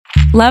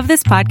Love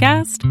this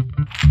podcast?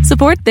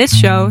 Support this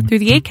show through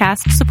the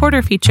Acast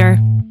supporter feature.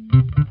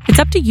 It's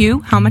up to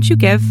you how much you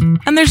give,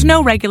 and there's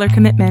no regular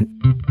commitment.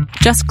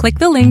 Just click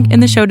the link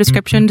in the show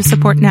description to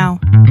support now.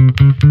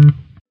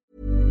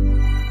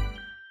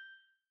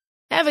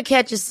 Ever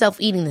catch yourself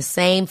eating the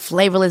same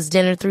flavorless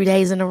dinner 3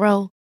 days in a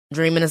row?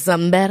 Dreaming of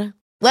something better?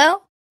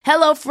 Well,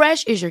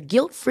 HelloFresh is your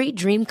guilt-free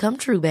dream come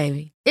true,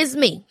 baby. It's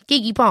me,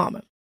 Keke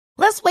Palmer.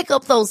 Let's wake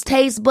up those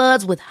taste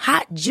buds with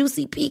hot,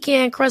 juicy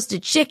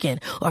pecan-crusted chicken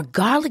or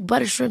garlic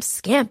butter shrimp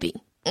scampi.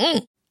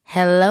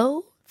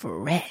 Hello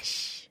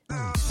Fresh.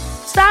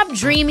 Stop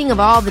dreaming of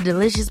all the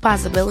delicious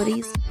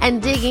possibilities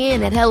and dig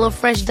in at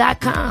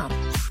HelloFresh.com.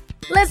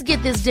 Let's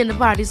get this dinner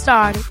party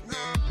started.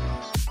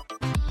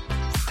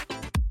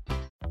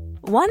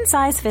 One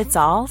size fits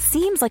all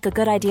seems like a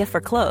good idea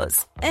for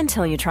clothes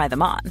until you try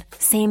them on.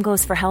 Same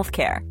goes for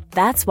healthcare.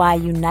 That's why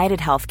United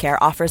Healthcare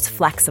offers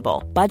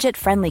flexible,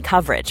 budget-friendly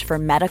coverage for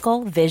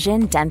medical,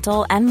 vision,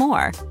 dental, and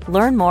more.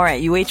 Learn more at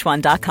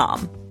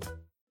uh1.com.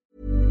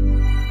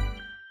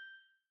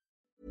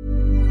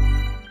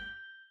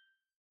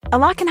 A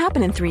lot can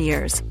happen in 3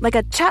 years, like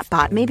a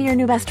chatbot may be your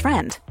new best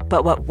friend.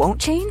 But what won't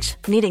change?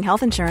 Needing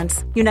health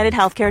insurance. United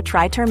Healthcare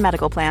Tri-Term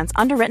Medical Plans,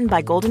 underwritten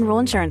by Golden Rule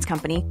Insurance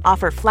Company,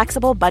 offer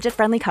flexible,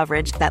 budget-friendly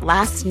coverage that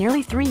lasts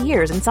nearly 3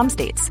 years in some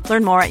states.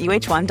 Learn more at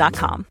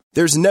uh1.com.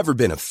 There's never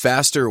been a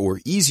faster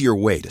or easier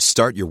way to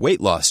start your weight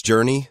loss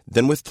journey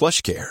than with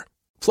PlushCare.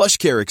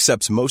 PlushCare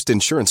accepts most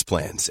insurance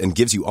plans and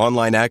gives you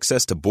online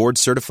access to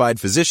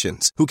board-certified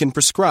physicians who can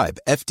prescribe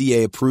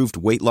FDA-approved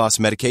weight loss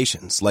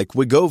medications like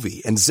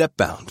Wegovy and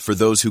Zepbound for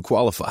those who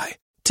qualify.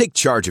 Take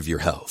charge of your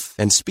health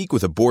and speak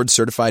with a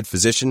board-certified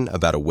physician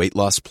about a weight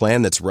loss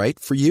plan that's right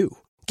for you.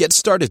 Get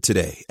started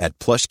today at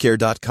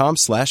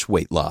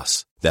plushcare.com/weight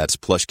loss. That's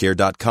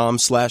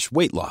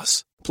plushcare.com/weight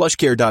loss.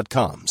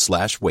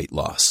 plushcare.com/weight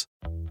loss.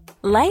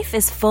 Life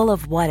is full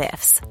of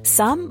what-ifs.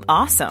 Some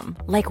awesome,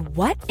 like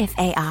what if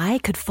AI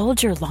could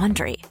fold your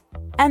laundry?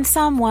 And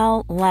some,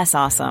 well, less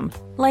awesome,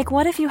 like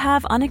what if you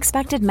have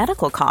unexpected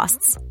medical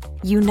costs?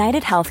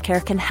 United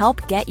Healthcare can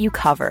help get you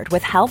covered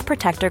with Health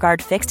Protector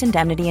Guard fixed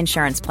indemnity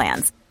insurance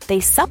plans. They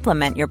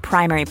supplement your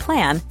primary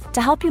plan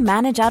to help you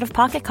manage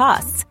out-of-pocket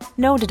costs.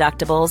 No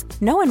deductibles,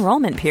 no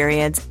enrollment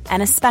periods,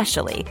 and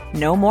especially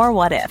no more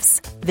what-ifs.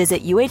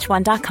 Visit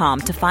uh1.com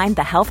to find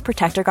the Health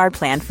Protector Guard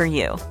plan for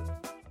you.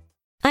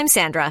 I'm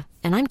Sandra,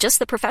 and I'm just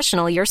the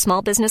professional your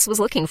small business was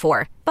looking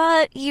for.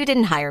 But you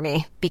didn't hire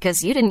me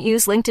because you didn't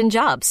use LinkedIn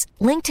Jobs.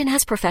 LinkedIn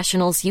has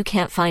professionals you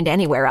can't find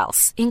anywhere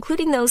else,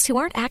 including those who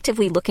aren't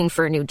actively looking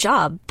for a new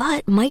job,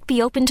 but might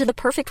be open to the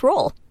perfect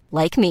role,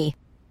 like me.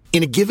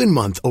 In a given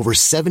month, over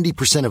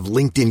 70% of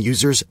LinkedIn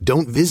users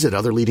don't visit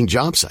other leading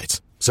job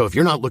sites. So if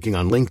you're not looking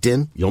on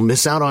LinkedIn, you'll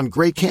miss out on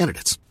great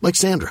candidates like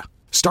Sandra.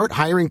 Start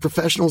hiring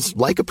professionals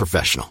like a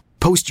professional.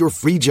 Post your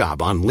free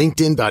job on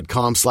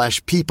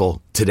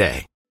linkedin.com/people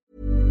today.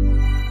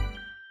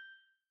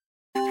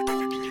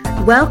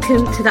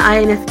 Welcome to the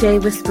INFJ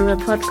Whisperer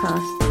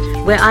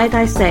podcast, where I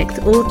dissect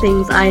all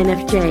things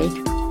INFJ.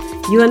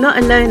 You are not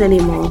alone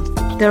anymore.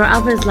 There are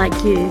others like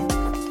you.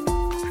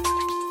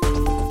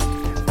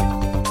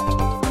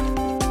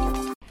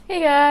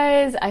 Hey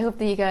guys, I hope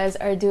that you guys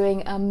are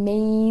doing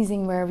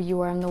amazing wherever you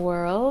are in the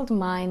world.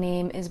 My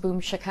name is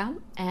Boom Shaka,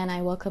 and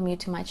I welcome you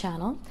to my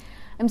channel.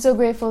 I'm so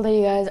grateful that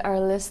you guys are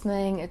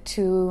listening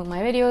to my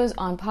videos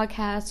on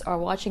podcasts or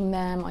watching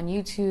them on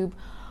YouTube,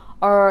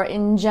 or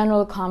in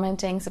general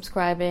commenting,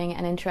 subscribing,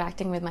 and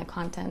interacting with my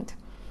content.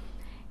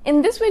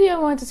 In this video, I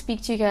want to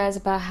speak to you guys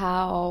about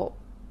how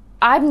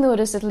I've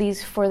noticed, at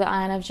least for the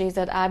INFJs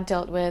that I've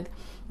dealt with,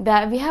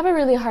 that we have a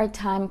really hard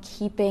time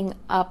keeping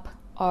up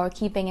or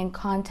keeping in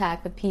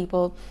contact with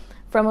people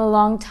from a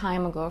long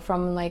time ago,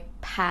 from like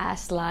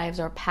past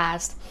lives or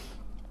past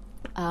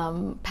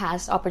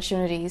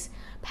opportunities,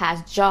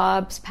 past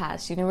jobs,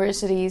 past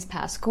universities,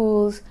 past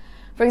schools.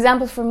 For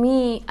example, for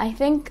me, I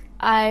think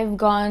I've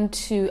gone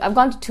to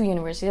 2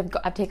 universities.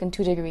 I've taken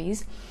 2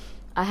 degrees.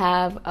 I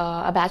have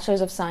a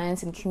Bachelor's of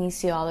Science in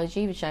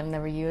Kinesiology, which I've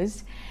never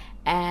used,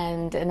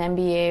 and an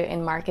MBA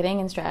in Marketing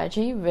and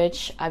Strategy,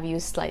 which I've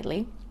used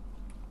slightly.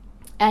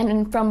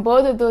 And from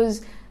both of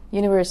those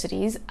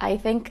universities, I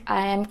think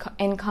I am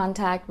in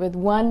contact with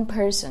one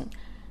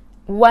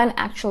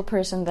actual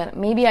person that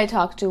maybe I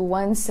talk to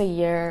once a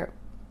year,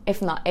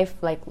 if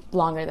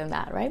longer than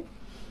that, right?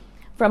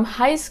 From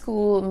high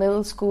school,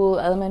 middle school,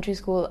 elementary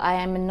school, I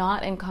am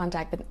not in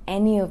contact with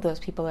any of those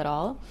people at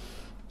all.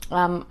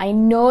 I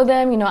know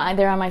them,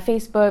 they're on my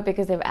Facebook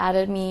because they've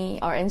added me,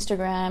 or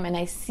Instagram, and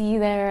I see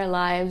their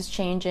lives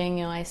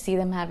changing. I see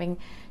them having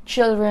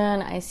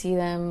children, I see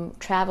them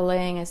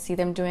traveling, I see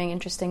them doing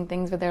interesting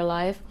things with their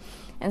life.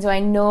 And so I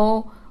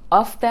know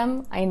of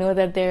them, I know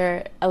that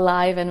they're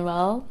alive and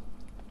well,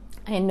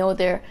 I know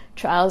their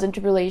trials and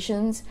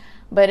tribulations,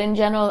 but in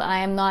general, I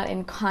am not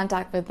in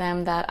contact with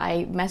them that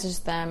I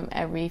message them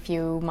every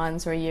few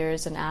months or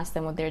years and ask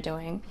them what they're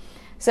doing.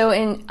 So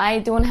I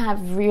don't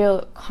have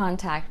real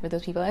contact with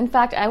those people. In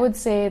fact, I would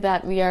say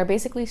that we are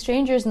basically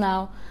strangers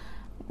now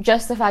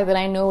just the fact that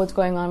I know what's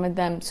going on with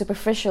them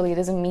superficially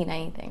doesn't mean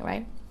anything,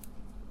 right?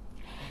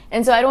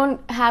 And so I don't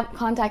have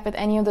contact with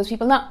any of those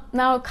people.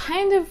 Now,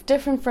 kind of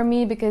different for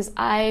me because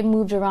I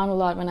moved around a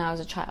lot when I was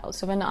a child.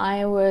 So when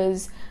I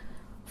was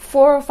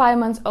 4 or 5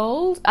 months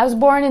old, I was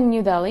born in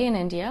New Delhi in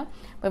India,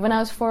 but when I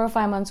was 4 or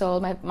 5 months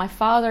old, my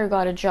father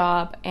got a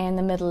job in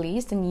the Middle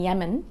East, in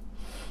Yemen.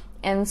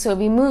 And so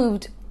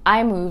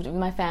I moved with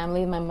my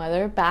family, my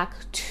mother, back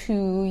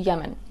to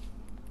Yemen.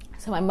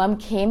 So my mom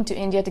came to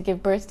India to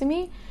give birth to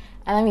me,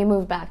 and then we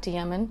moved back to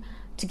Yemen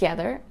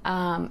together.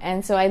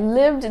 And so I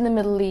lived in the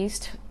Middle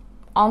East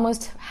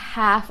almost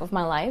half of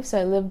my life. So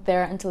I lived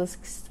there until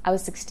I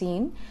was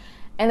 16,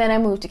 and then I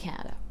moved to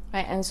Canada,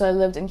 right? And so I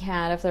lived in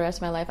Canada for the rest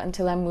of my life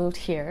until I moved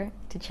here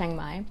to Chiang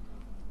Mai.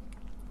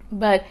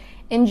 But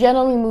in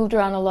general, we moved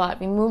around a lot.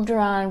 We moved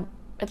around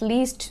at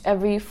least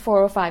every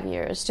 4 or 5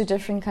 years to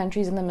different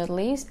countries in the Middle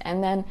East.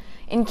 And then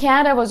in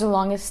Canada was the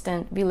longest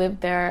stint. I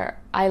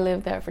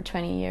lived there for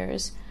 20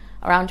 years,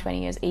 around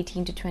 20 years,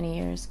 18 to 20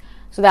 years.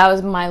 So that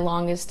was my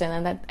longest stint,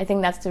 and I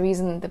think that's the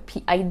reason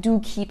I do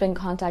keep in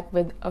contact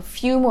with a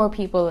few more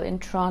people in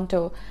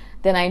Toronto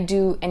than I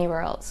do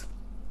anywhere else.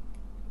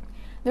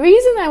 The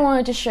reason I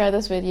wanted to share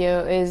this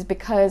video is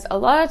because a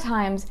lot of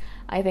times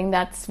I think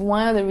that's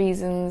one of the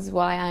reasons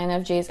why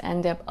INFJs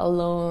end up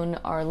alone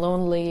or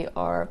lonely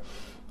or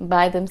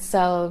by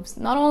themselves,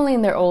 not only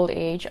in their old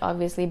age,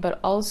 obviously, but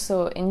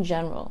also in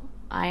general.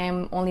 I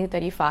am only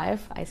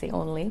 35. I say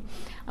only.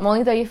 I'm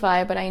only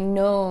 35, but I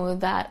know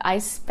that I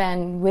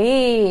spend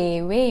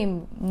way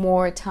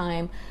more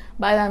time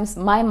by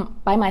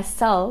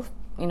myself,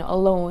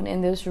 alone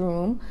in this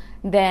room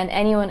than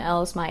anyone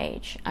else my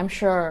age. I'm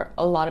sure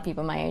a lot of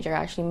people my age are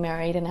actually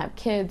married and have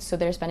kids, so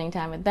they're spending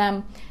time with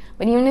them.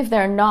 But even if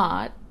they're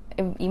not,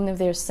 even if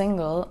they're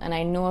single, and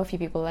I know a few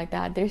people like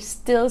that, they're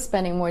still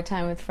spending more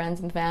time with friends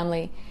and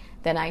family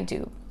than I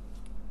do.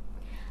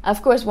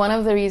 Of course, one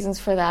of the reasons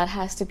for that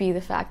has to be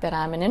the fact that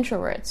I'm an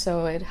introvert,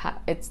 so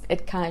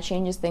it kind of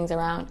changes things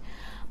around.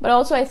 But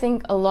also I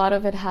think a lot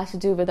of it has to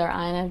do with our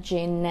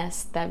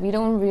INFJ-ness, that we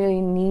don't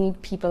really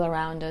need people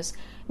around us.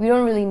 We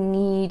don't really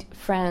need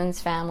friends,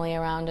 family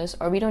around us,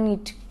 or we don't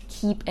need to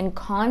keep in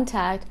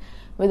contact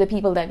with the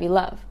people that we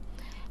love.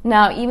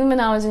 Now, even when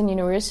I was in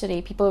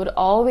university, people would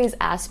always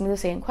ask me the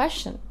same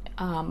question.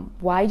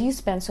 Why do you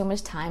spend so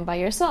much time by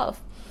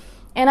yourself?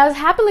 And I'd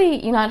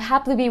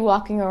happily be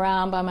walking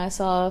around by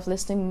myself,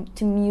 listening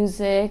to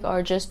music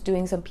or just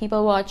doing some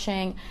people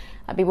watching.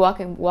 I'd be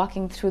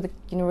walking through the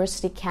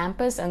university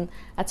campus, and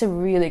that's a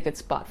really good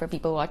spot for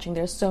people watching.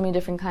 There's so many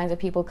different kinds of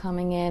people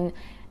coming in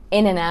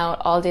and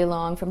out all day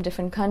long from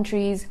different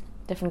countries,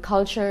 different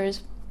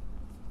cultures.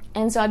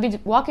 And so I'd be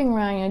walking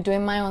around,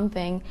 doing my own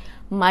thing,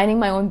 minding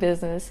my own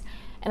business.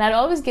 And I'd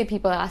always get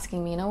people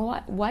asking me,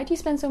 why do you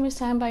spend so much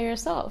time by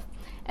yourself?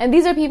 And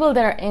these are people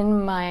that are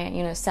in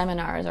my,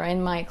 seminars or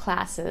in my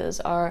classes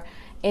or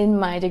in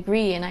my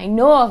degree, and I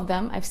know of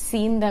them. I've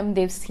seen them.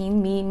 They've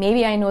seen me.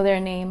 Maybe I know their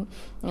name.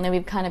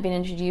 We've kind of been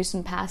introduced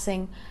in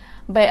passing.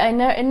 But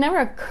it never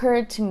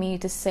occurred to me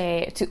to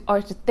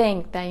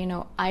think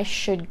that, I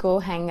should go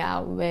hang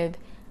out with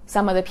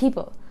some other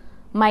people.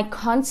 My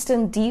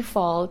constant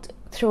default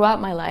throughout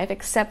my life,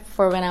 except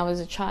for when I was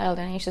a child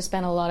and I used to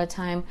spend a lot of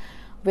time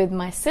with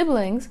my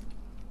siblings,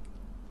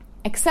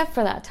 except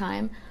for that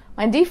time,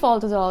 my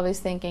default is always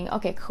thinking,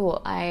 okay,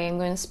 cool, I'm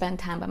going to spend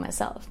time by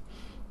myself.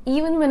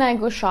 Even when I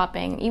go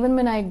shopping, even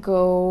when I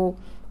go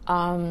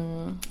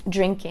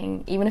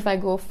drinking, even if I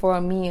go for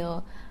a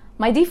meal,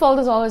 my default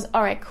is always,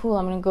 all right, cool,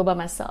 I'm going to go by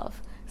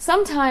myself.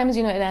 Sometimes,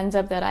 it ends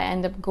up that I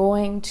end up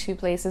going to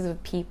places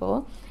with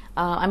people.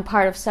 I'm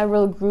part of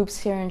several groups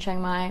here in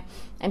Chiang Mai,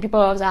 and people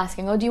are always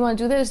asking, do you want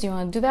to do this? Do you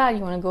want to do that?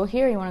 You want to go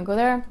here? You want to go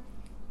there?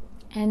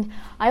 And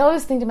I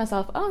always think to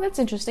myself, that's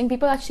interesting.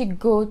 People actually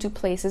go to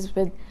places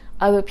with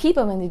other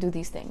people when they do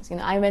these things.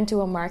 I went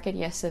to a market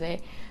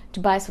yesterday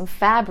to buy some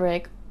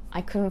fabric.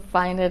 I couldn't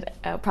find it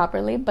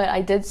properly, but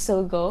I did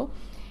still go.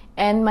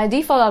 And my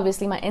default,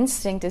 obviously, my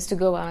instinct is to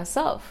go by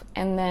myself.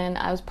 And then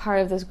I was part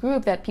of this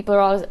group that people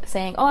are always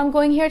saying, I'm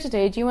going here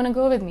today. Do you want to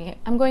go with me?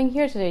 I'm going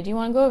here today. Do you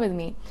want to go with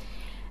me?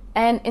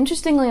 And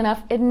interestingly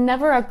enough, it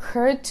never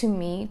occurred to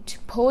me to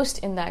post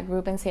in that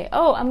group and say,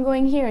 I'm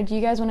going here. Do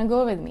you guys want to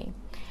go with me?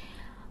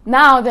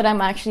 Now that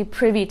I'm actually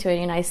privy to it,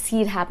 and I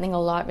see it happening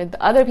a lot with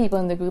the other people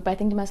in the group, I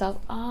think to myself,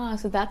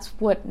 so that's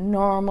what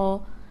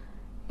normal,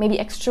 maybe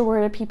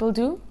extroverted people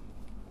do,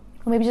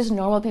 or maybe just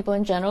normal people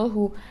in general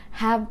who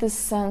have this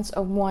sense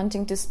of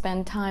wanting to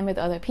spend time with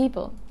other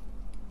people.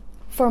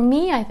 For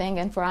me, I think,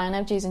 and for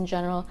INFJs in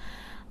general,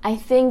 I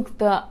think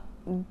the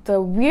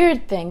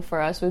weird thing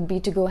for us would be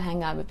to go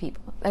hang out with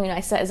people.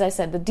 As I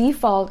said, the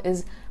default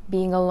is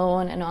being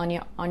alone and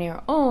on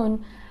your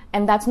own.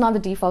 And that's not the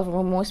default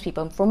for most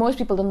people. For most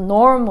people, the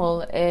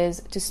normal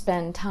is to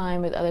spend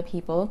time with other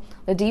people.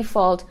 The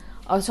default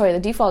is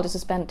to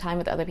spend time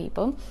with other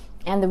people.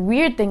 And the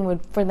weird thing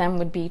for them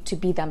would be to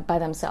be by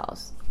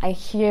themselves. I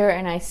hear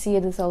and I see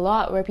this a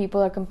lot where people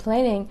are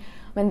complaining,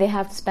 when they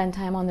have to spend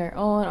time on their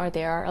own, or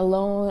they are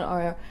alone,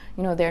 or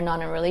they're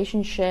not in a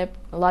relationship.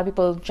 A lot of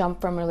people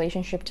jump from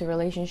relationship to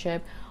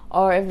relationship,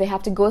 or if they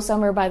have to go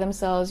somewhere by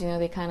themselves,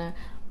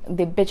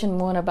 they bitch and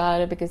moan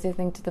about it because they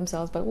think to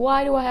themselves, but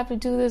why do I have to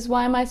do this?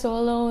 Why am I so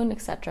alone,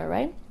 etc.,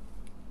 right?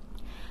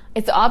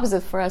 It's the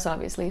opposite for us,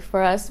 obviously.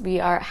 For us, we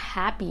are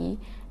happy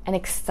and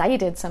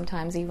excited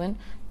sometimes even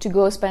to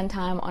go spend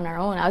time on our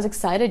own. I was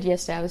excited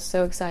yesterday. I was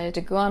so excited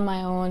to go on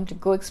my own, to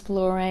go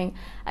exploring.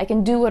 I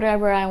can do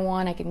whatever I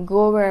want. I can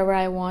go wherever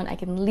I want. I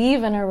can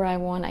leave whenever I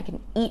want. I can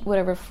eat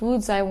whatever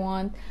foods I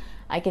want.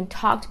 I can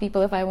talk to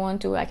people if I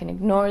want to. I can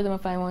ignore them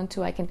if I want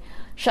to. I can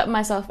shut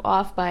myself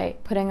off by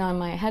putting on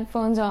my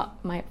headphones,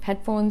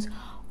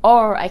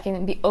 or I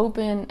can be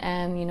open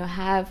and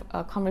have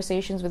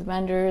conversations with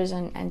vendors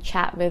and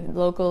chat with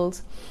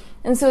locals.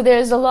 And so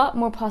there's a lot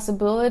more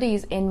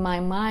possibilities in my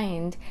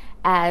mind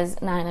as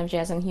an INFJ,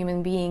 as a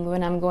human being,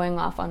 when I'm going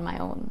off on my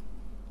own.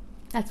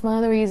 That's one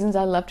of the reasons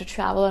I love to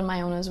travel on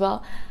my own as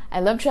well. I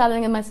love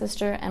traveling with my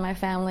sister and my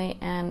family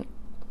and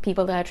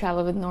people that I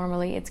travel with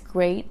normally. It's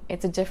great.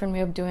 It's a different way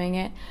of doing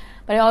it.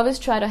 But I always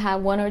try to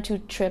have 1 or 2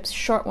 trips,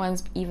 short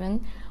ones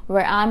even,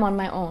 where I'm on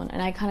my own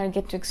and I kind of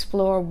get to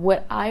explore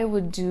what I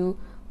would do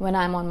when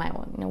I'm on my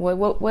own.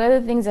 What are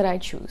the things that I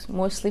choose?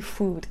 Mostly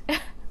food.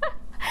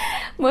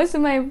 Most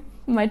of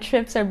my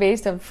trips are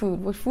based on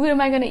food. What food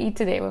am I going to eat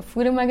today? What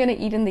food am I going to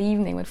eat in the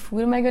evening? What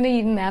food am I going to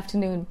eat in the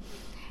afternoon?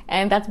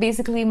 And that's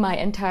basically my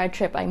entire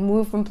trip. I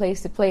move from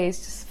place to place,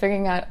 just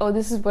figuring out,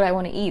 this is what I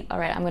want to eat. All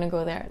right, I'm going to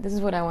go there. This is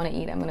what I want to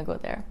eat. I'm going to go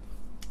there.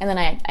 And then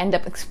I end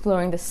up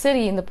exploring the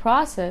city in the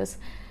process.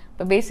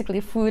 But basically,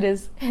 food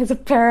is a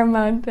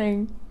paramount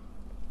thing.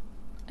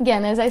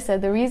 Again, as I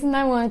said, the reason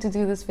I wanted to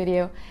do this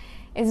video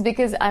is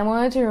because I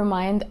wanted to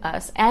remind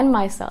us and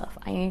myself,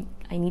 I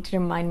need to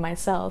remind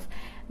myself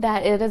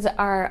that it is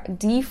our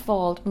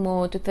default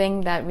mode to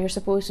think that we're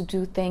supposed to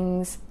do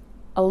things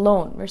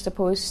alone. We're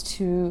supposed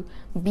to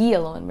be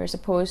alone. We're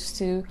supposed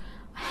to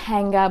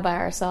hang out by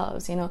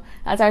ourselves.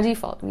 That's our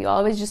default. We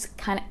always just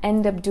kind of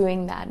end up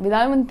doing that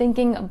without even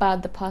thinking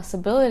about the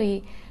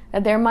possibility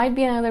that there might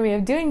be another way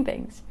of doing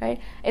things, right?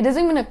 It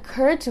doesn't even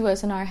occur to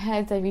us in our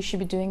heads that we should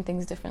be doing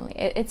things differently.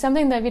 It's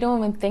something that we don't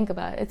even think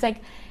about. It's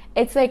like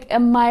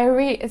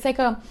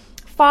a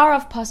far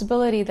off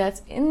possibility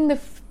that's in the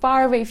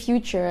far away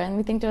future, and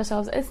we think to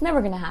ourselves, it's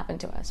never going to happen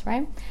to us,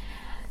 right?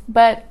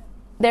 But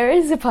there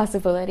is a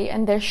possibility,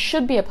 and there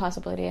should be a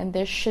possibility, and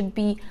there should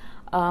be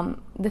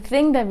the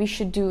thing that we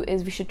should do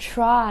is we should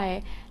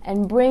try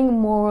and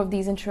bring more of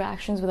these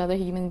interactions with other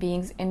human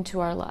beings into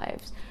our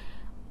lives.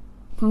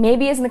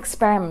 Maybe as an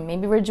experiment.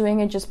 Maybe we're doing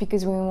it just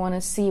because we want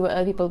to see what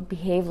other people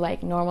behave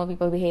like, normal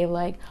people behave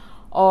like,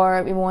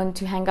 or we want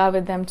to hang out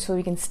with them so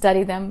we can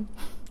study them.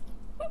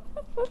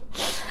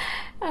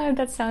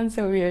 That sounds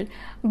so weird.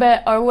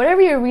 Or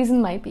whatever your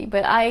reason might be.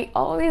 But I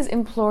always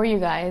implore you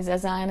guys,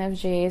 as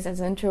INFJs, as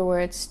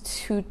introverts,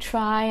 to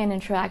try and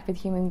interact with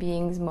human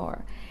beings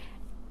more.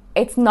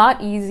 It's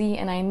not easy,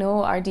 and I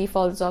know our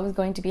default is always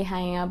going to be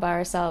hanging out by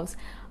ourselves.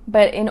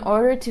 But in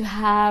order to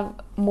have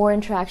more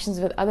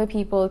interactions with other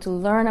people, to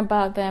learn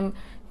about them,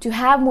 to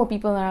have more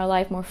people in our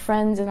life, more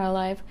friends in our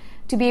life,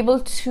 to be able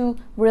to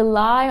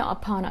rely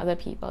upon other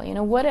people.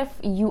 What if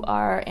you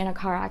are in a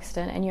car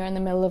accident and you're in the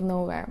middle of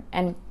nowhere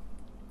and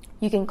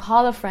you can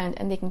call a friend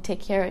and they can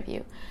take care of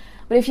you?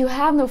 But if you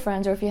have no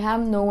friends, or if you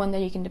have no one that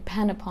you can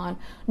depend upon,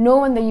 no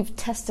one that you've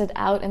tested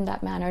out in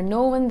that manner,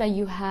 no one that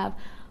you have,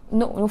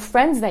 no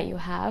friends that you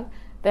have,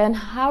 then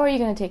how are you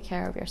going to take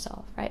care of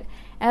yourself, right?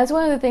 And that's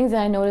one of the things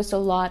that I noticed a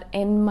lot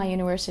in my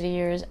university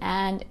years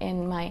and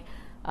in my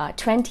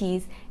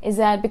 20s, is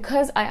that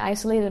because I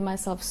isolated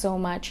myself so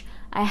much,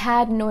 I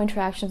had no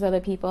interactions with other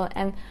people,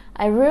 and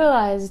I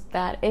realized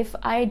that if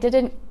I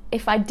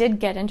did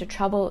get into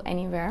trouble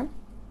anywhere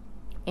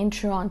in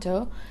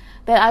Toronto,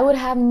 that I would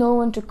have no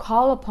one to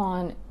call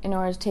upon in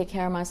order to take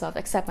care of myself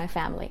except my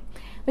family.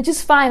 Which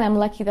is fine. I'm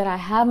lucky that I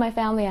have my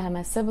family, I have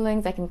my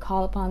siblings, I can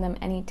call upon them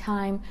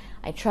anytime,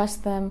 I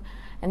trust them,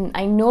 and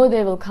I know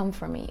they will come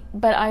for me.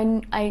 But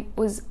I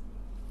was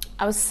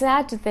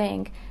sad to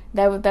think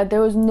that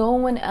there was no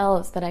one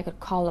else that I could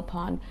call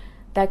upon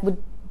that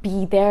would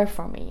be there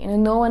for me.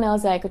 No one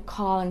else that I could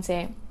call and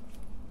say,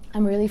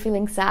 I'm really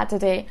feeling sad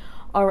today,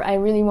 or I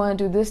really want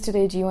to do this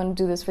today, do you want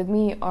to do this with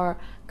me, or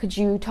could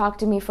you talk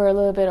to me for a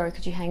little bit, or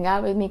could you hang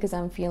out with me because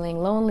I'm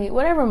feeling lonely,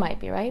 whatever it might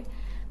be, right?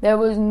 There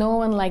was no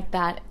one like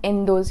that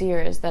in those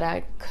years that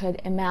I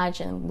could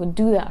imagine would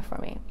do that for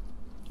me.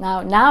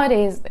 Now,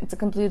 nowadays, it's a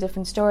completely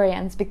different story,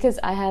 and it's because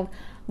I have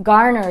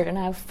garnered and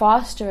I have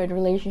fostered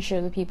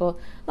relationships with people,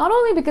 not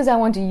only because I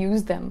want to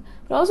use them,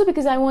 but also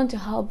because I want to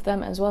help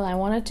them as well. I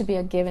want it to be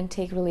a give and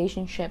take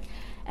relationship.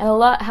 And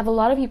have a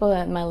lot of people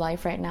in my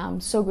life right now,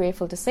 I'm so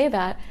grateful to say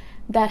that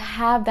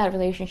have that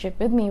relationship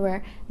with me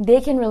where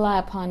they can rely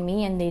upon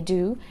me, and they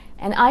do,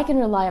 and I can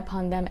rely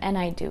upon them, and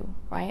I do,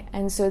 right?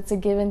 And so it's a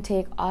give and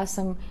take,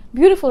 awesome,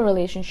 beautiful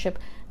relationship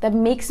that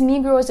makes me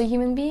grow as a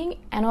human being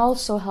and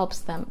also helps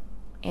them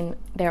in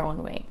their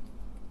own way.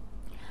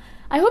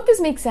 I hope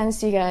this makes sense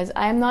to you guys.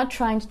 I am not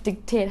trying to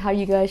dictate how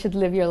you guys should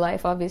live your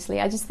life,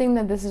 obviously. I just think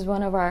that this is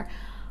one of our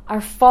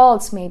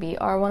faults, maybe,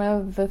 or one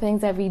of the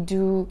things that we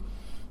do,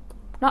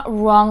 not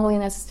wrongly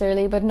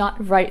necessarily, but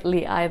not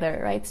rightly either,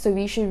 right? So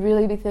we should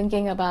really be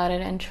thinking about it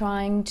and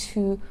trying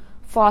to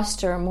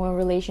foster more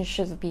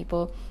relationships with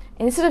people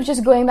instead of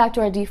just going back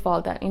to our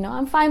default that,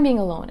 I'm fine being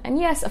alone. And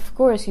yes, of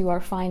course, you are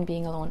fine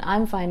being alone.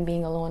 I'm fine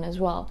being alone as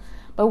well.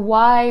 But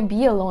why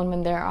be alone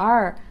when there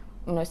are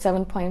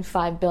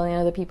 7.5 billion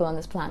other people on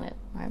this planet,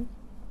 right?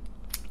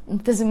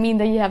 It doesn't mean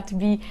that you have to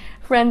be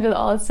friends with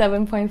all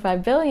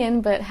 7.5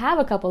 billion, but have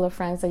a couple of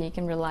friends that you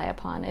can rely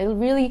upon. It'll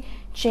really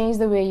change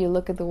the way you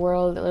look at the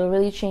world. It'll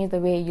really change the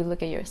way you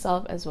look at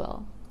yourself as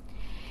well.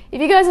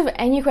 If you guys have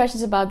any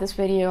questions about this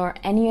video or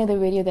any other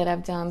video that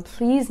I've done,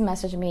 please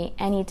message me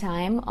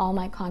anytime. All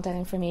my contact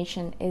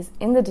information is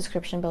in the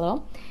description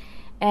below.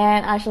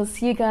 And I shall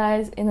see you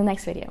guys in the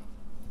next video.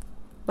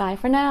 Bye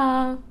for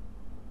now.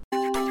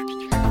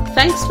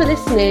 Thanks for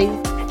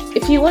listening.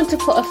 If you want to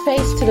put a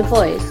face to the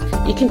voice,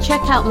 you can check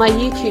out my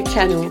YouTube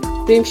channel,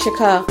 Boom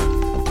Shikar.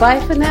 Bye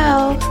for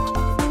now.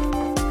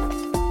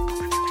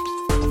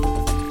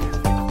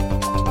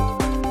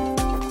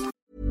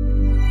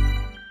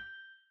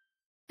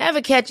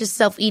 Ever catch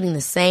yourself eating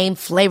the same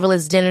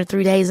flavorless dinner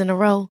 3 days in a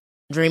row?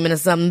 Dreaming of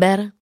something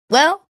better?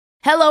 Well,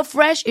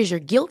 HelloFresh is your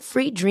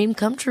guilt-free dream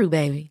come true,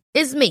 baby.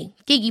 It's me,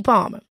 Keke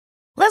Palmer.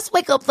 Let's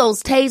wake up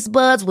those taste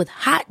buds with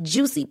hot,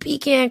 juicy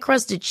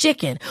pecan-crusted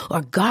chicken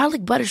or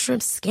garlic butter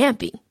shrimp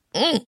scampi.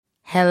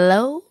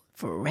 Hello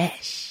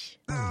Fresh.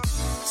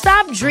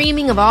 Stop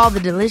dreaming of all the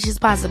delicious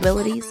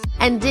possibilities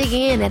and dig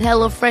in at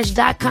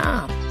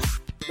HelloFresh.com.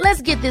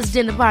 Let's get this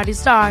dinner party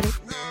started.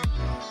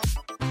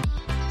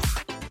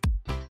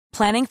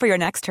 Planning for your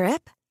next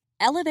trip?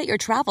 Elevate your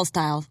travel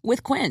style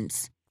with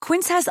Quince.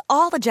 Quince has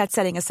all the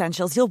jet-setting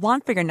essentials you'll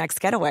want for your next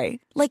getaway,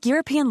 like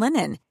European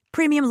linen,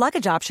 premium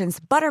luggage options,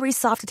 buttery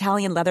soft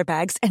Italian leather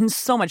bags, and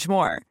so much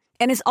more.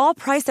 And is all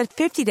priced at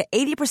 50 to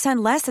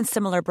 80% less than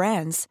similar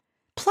brands.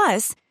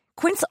 Plus,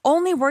 Quince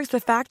only works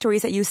with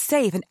factories that use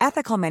safe and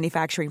ethical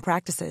manufacturing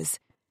practices.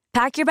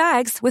 Pack your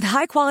bags with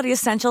high-quality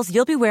essentials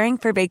you'll be wearing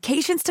for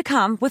vacations to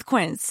come with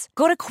Quince.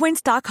 Go to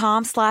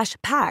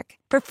quince.com/pack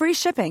for free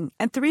shipping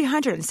and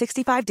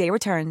 365-day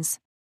returns.